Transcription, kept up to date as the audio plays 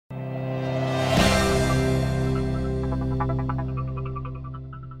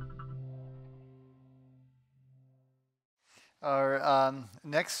Our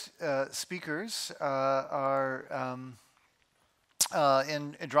next speakers are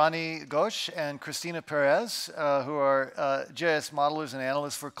Indrani Ghosh and Christina Perez, who are GIS modelers and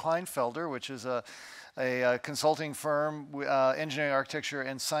analysts for Kleinfelder, which is a consulting firm, engineering, architecture,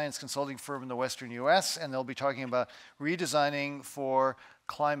 and science consulting firm in the Western US, and they'll be talking about redesigning for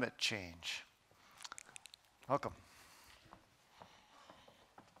climate change. Welcome.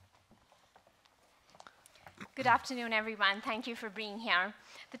 Good afternoon, everyone. Thank you for being here.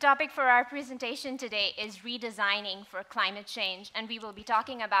 The topic for our presentation today is redesigning for climate change, and we will be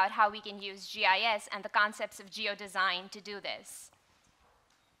talking about how we can use GIS and the concepts of geodesign to do this.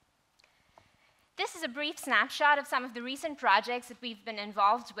 This is a brief snapshot of some of the recent projects that we've been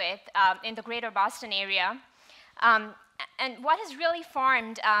involved with in the greater Boston area. And what has really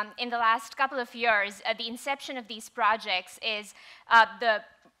formed in the last couple of years at the inception of these projects is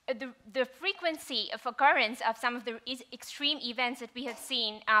the frequency of occurrence of some of the extreme events that we have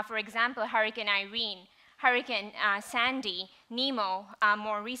seen, for example, Hurricane Irene, Hurricane Sandy, Nemo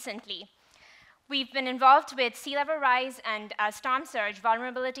more recently. We've been involved with sea level rise and storm surge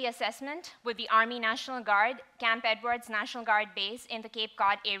vulnerability assessment with the Army National Guard, Camp Edwards National Guard base in the Cape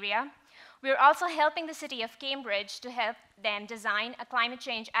Cod area. We're also helping the city of Cambridge to help them design a climate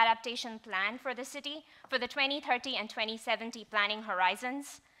change adaptation plan for the city for the 2030 and 2070 planning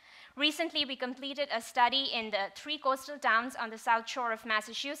horizons. Recently, we completed a study in the 3 coastal towns on the south shore of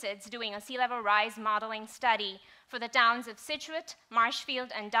Massachusetts doing a sea level rise modeling study for the towns of Scituate,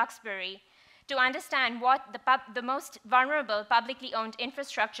 Marshfield, and Duxbury to understand what the most vulnerable publicly owned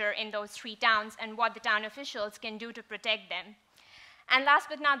infrastructure in those 3 towns and what the town officials can do to protect them. And last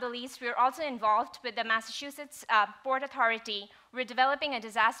but not the least, we're also involved with the Massachusetts Port Authority. We're developing a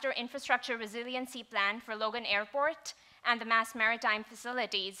disaster infrastructure resiliency plan for Logan Airport and the Mass Maritime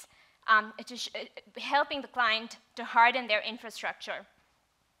facilities, helping the client to harden their infrastructure.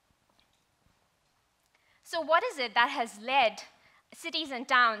 So what is it that has led cities and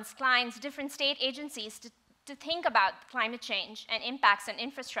towns, clients, different state agencies to think about climate change and impacts on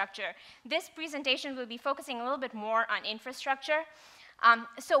infrastructure? This presentation will be focusing a little bit more on infrastructure.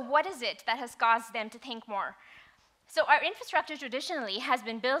 So what is it that has caused them to think more? So our infrastructure traditionally has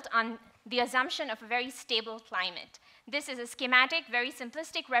been built on the assumption of a very stable climate. This is a schematic, very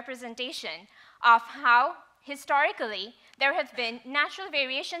simplistic representation of how, historically, there have been natural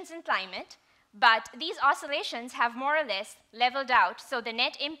variations in climate, but these oscillations have more or less leveled out, so the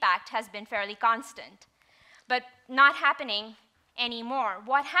net impact has been fairly constant. But not happening anymore.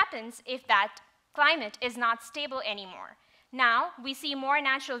 What happens if that climate is not stable anymore? Now, we see more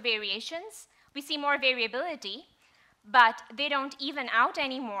natural variations, we see more variability, but they don't even out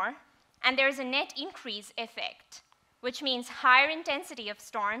anymore, and there's a net increase effect, which means higher intensity of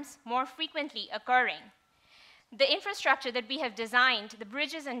storms more frequently occurring. The infrastructure that we have designed, the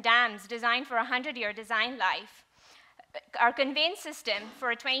bridges and dams designed for a 100-year design life, our conveyance system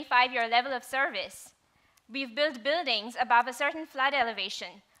for a 25-year level of service, we've built buildings above a certain flood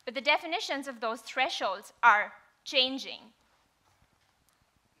elevation, but the definitions of those thresholds are changing.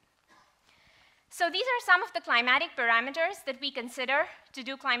 So these are some of the climatic parameters that we consider to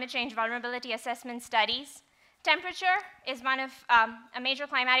do climate change vulnerability assessment studies. Temperature is one of a major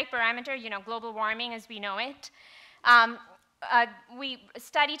climatic parameter, global warming as we know it. We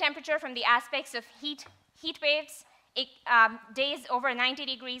study temperature from the aspects of heat waves, days over 90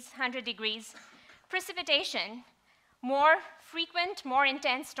 degrees, 100 degrees. Precipitation, more frequent, more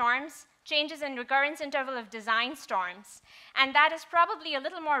intense storms, changes in recurrence interval of design storms. And that is probably a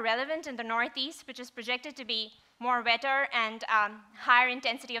little more relevant in the Northeast, which is projected to be more wetter and higher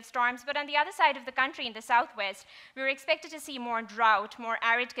intensity of storms. But on the other side of the country, in the Southwest, we were expected to see more drought, more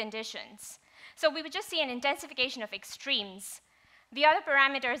arid conditions. So we would just see an intensification of extremes. The other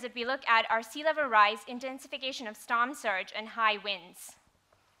parameters that we look at are sea level rise, intensification of storm surge, and high winds.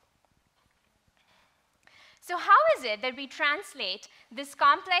 So how is it that we translate this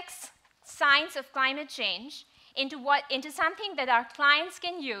complex science of climate change into something that our clients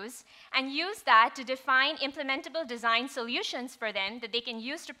can use, and use that to define implementable design solutions for them that they can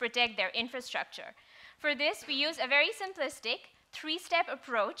use to protect their infrastructure? For this, we use a very simplistic 3-step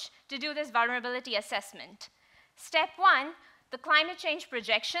approach to do this vulnerability assessment. Step 1, the climate change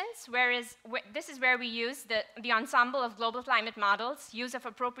projections, this is where we use the ensemble of global climate models, use of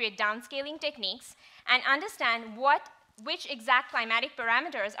appropriate downscaling techniques, and understand which exact climatic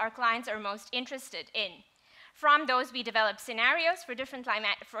parameters our clients are most interested in. From those, we develop scenarios for different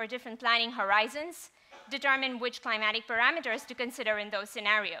planning horizons, determine which climatic parameters to consider in those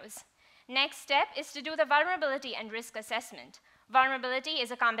scenarios. Next step is to do the vulnerability and risk assessment. Vulnerability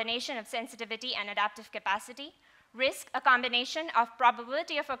is a combination of sensitivity and adaptive capacity. Risk, a combination of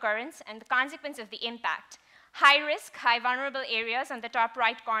probability of occurrence and the consequence of the impact. High risk, high vulnerable areas on the top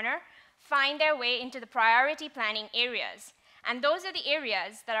right corner find their way into the priority planning areas. And those are the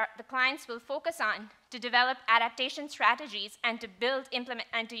areas that the clients will focus on to develop adaptation strategies and to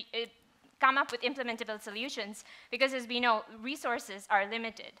come up with implementable solutions, because as we know, resources are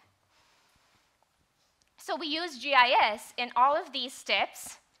limited. So we use GIS in all of these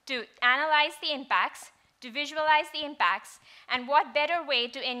steps to analyze the impacts, to visualize the impacts, and what better way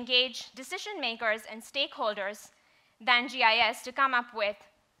to engage decision makers and stakeholders than GIS to come up with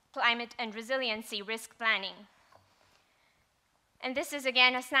climate and resiliency risk planning. And this is,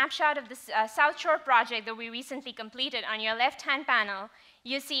 again, a snapshot of the South Shore project that we recently completed. On your left-hand panel,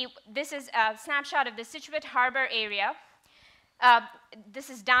 you see this is a snapshot of the Scituate Harbor area.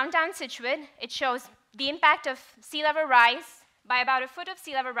 This is downtown Scituate. It shows the impact of sea level rise by about a foot of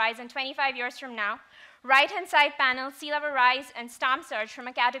sea level rise in 25 years from now. Right-hand side panel, sea level rise and storm surge from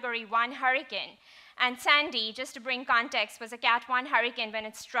a Category 1 hurricane. And Sandy, just to bring context, was a Cat 1 hurricane when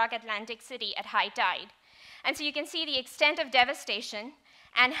it struck Atlantic City at high tide. And so you can see the extent of devastation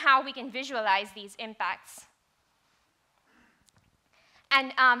and how we can visualize these impacts.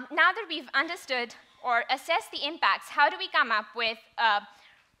 And now that we've understood or assessed the impacts, how do we come up with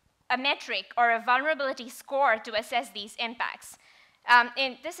a metric or a vulnerability score to assess these impacts?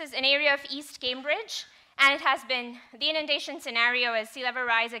 This is an area of East Cambridge, and it has been, the inundation scenario is sea level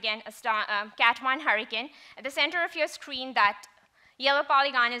rise, again, a Cat 1 hurricane. At the center of your screen, that yellow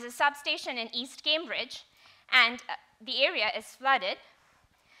polygon is a substation in East Cambridge, and the area is flooded.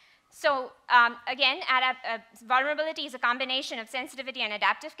 So again, vulnerability is a combination of sensitivity and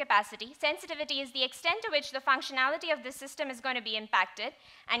adaptive capacity. Sensitivity is the extent to which the functionality of the system is going to be impacted.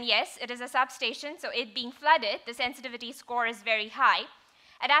 And yes, it is a substation, so it being flooded, the sensitivity score is very high.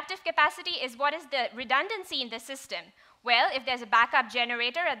 Adaptive capacity is what is the redundancy in the system. Well, if there's a backup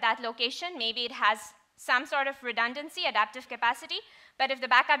generator at that location, maybe it has some sort of redundancy, adaptive capacity. But if the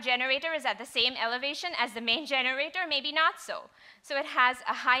backup generator is at the same elevation as the main generator, maybe not so. So it has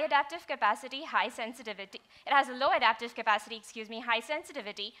a high adaptive capacity, high sensitivity. It has a low adaptive capacity, excuse me, high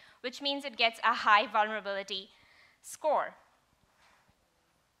sensitivity, which means it gets a high vulnerability score.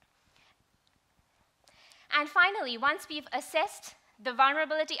 And finally, once we've assessed the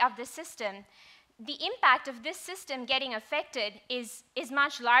vulnerability of the system, the impact of this system getting affected is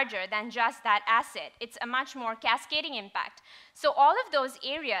much larger than just that asset. It's a much more cascading impact. So all of those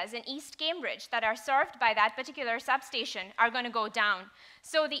areas in East Cambridge that are served by that particular substation are going to go down.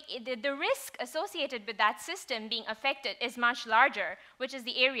 So the risk associated with that system being affected is much larger, which is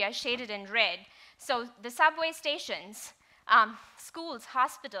the area shaded in red. So the subway stations, schools,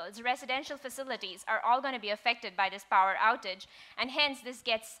 hospitals, residential facilities are all going to be affected by this power outage, and hence this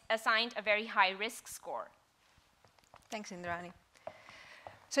gets assigned a very high risk score. Thanks, Indrani.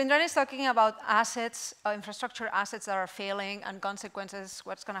 So Indrani is talking about assets, infrastructure assets that are failing and consequences,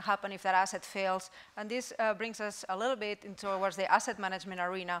 what's going to happen if that asset fails. And this brings us a little bit towards the asset management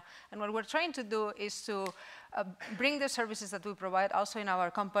arena. And what we're trying to do is to bring the services that we provide also in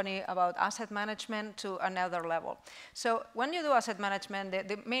our company about asset management to another level. So when you do asset management,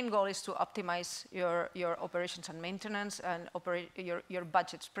 the main goal is to optimize your operations and maintenance and your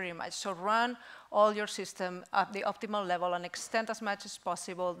budgets pretty much. So run all your system at the optimal level and extend as much as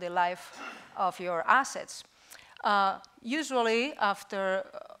possible the life of your assets. Usually after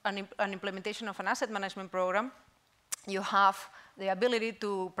an implementation of an asset management program, you have the ability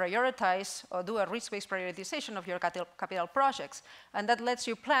to prioritize or do a risk-based prioritization of your capital projects. And that lets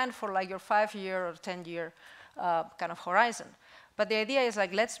you plan for like your 5-year or 10-year kind of horizon. But the idea is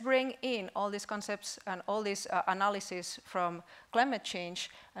like, let's bring in all these concepts and all these analyses from climate change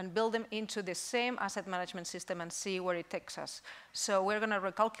and build them into the same asset management system and see where it takes us. So we're going to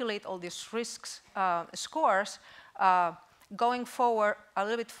recalculate all these risks scores going forward, a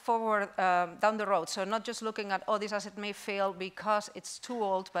little bit forward down the road. So not just looking at, oh, this asset may fail because it's too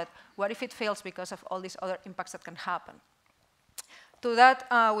old, but what if it fails because of all these other impacts that can happen? To that,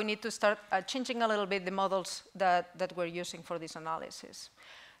 we need to start changing a little bit the models that we're using for this analysis.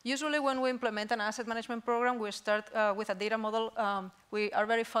 Usually when we implement an asset management program, we start with a data model. We are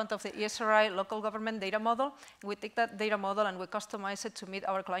very fond of the Esri local government data model. We take that data model and we customize it to meet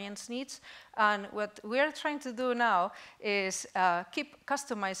our clients' needs. And what we are trying to do now is keep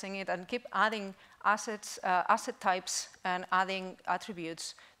customizing it and keep adding assets, asset types and adding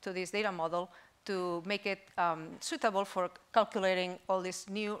attributes to this data model to make it suitable for calculating all these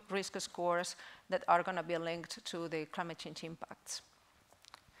new risk scores that are going to be linked to the climate change impacts.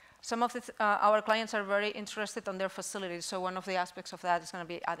 Some of our clients are very interested on their facilities, so one of the aspects of that is going to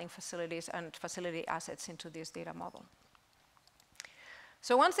be adding facilities and facility assets into this data model.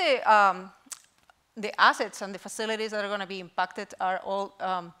 So once the assets and the facilities that are going to be impacted are all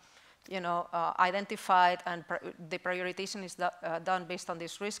identified and the prioritization is done based on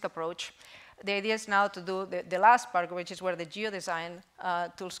this risk approach, the idea is now to do the last part, which is where the geodesign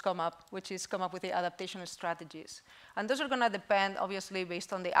tools come up, which is come up with the adaptation strategies. And those are going to depend, obviously,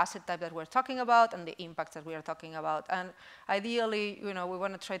 based on the asset type that we're talking about and the impacts that we are talking about. And ideally, we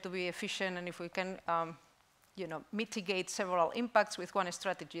want to try to be efficient, and if we can mitigate several impacts with one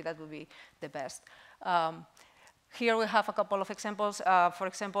strategy, that would be the best. Here we have a couple of examples. For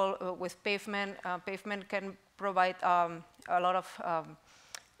example, with pavement, pavement can provide a lot of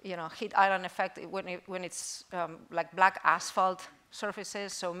heat island effect when it's like black asphalt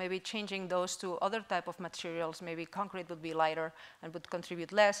surfaces. So maybe changing those to other type of materials. Maybe concrete would be lighter and would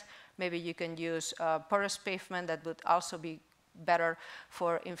contribute less. Maybe you can use porous pavement that would also be better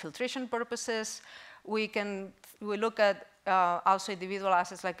for infiltration purposes. We look at also individual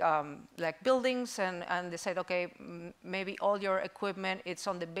assets like buildings and decide, okay, maybe all your equipment, it's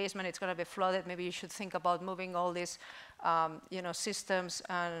on the basement, it's going to be flooded. Maybe you should think about moving all these systems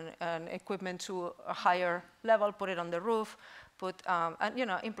and equipment to a higher level, put it on the roof, and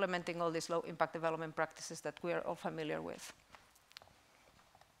implementing all these low impact development practices that we are all familiar with.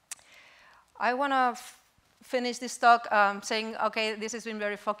 I want to finish this talk saying, okay, this has been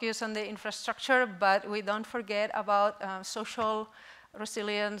very focused on the infrastructure, but we don't forget about social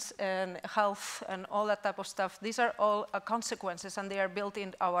resilience and health and all that type of stuff. These are all consequences, and they are built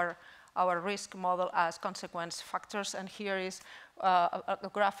in our risk model as consequence factors. And here is a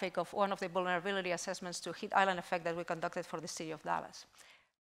graphic of one of the vulnerability assessments to heat island effect that we conducted for the city of Dallas.